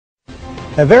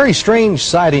A very strange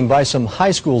sighting by some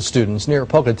high school students near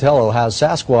Pocatello has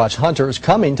Sasquatch hunters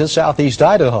coming to southeast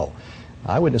Idaho.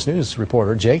 Eyewitness News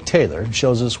reporter Jake Taylor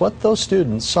shows us what those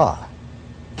students saw.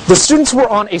 The students were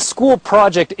on a school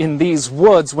project in these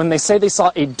woods when they say they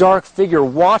saw a dark figure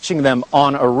watching them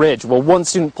on a ridge. Well, one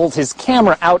student pulled his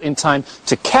camera out in time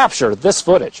to capture this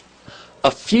footage.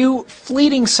 A few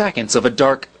fleeting seconds of a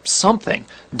dark something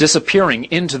disappearing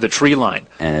into the tree line.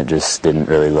 And it just didn't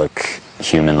really look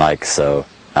human-like, so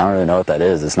I don't really know what that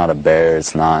is. It's not a bear,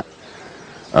 it's not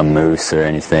a moose or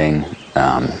anything.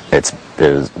 It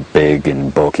was big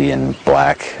and bulky and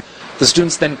black. The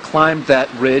students then climbed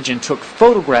that ridge and took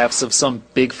photographs of some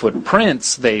Bigfoot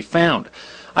prints they found.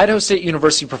 Idaho State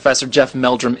University professor Jeff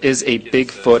Meldrum is a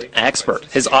Bigfoot expert.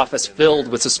 His office filled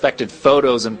with suspected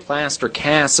photos and plaster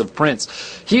casts of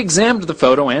prints. He examined the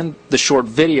photo and the short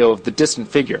video of the distant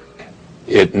figure.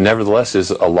 It nevertheless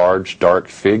is a large, dark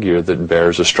figure that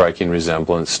bears a striking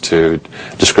resemblance to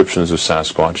descriptions of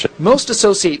Sasquatch. Most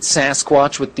associate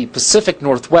Sasquatch with the Pacific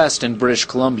Northwest and British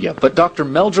Columbia, but Dr.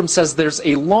 Meldrum says there's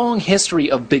a long history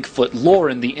of Bigfoot lore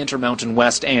in the Intermountain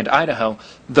West and Idaho,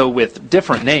 though with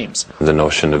different names. The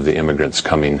notion of the immigrants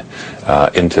coming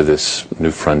into this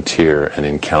new frontier and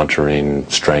encountering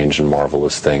strange and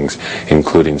marvelous things,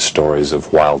 including stories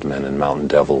of wild men and mountain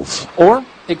devils. Or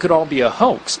it could all be a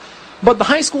hoax. But the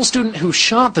high school student who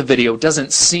shot the video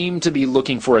doesn't seem to be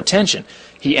looking for attention.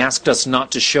 He asked us not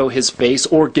to show his face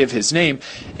or give his name,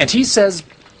 and he says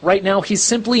right now he's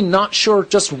simply not sure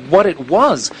just what it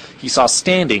was he saw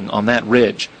standing on that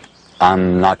ridge.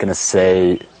 I'm not going to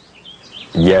say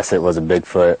yes, it was a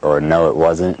Bigfoot, or no, it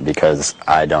wasn't, because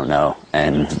I don't know,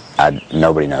 and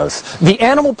nobody knows. The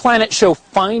Animal Planet show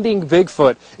Finding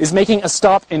Bigfoot is making a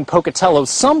stop in Pocatello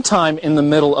sometime in the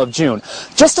middle of June,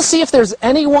 just to see if there's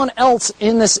anyone else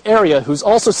in this area who's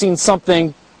also seen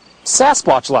something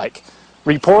Sasquatch-like.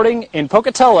 Reporting in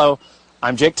Pocatello,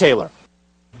 I'm Jake Taylor.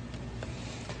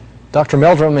 Dr.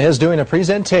 Meldrum is doing a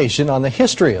presentation on the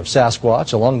history of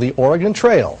Sasquatch along the Oregon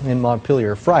Trail in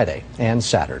Montpelier Friday and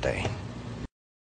Saturday.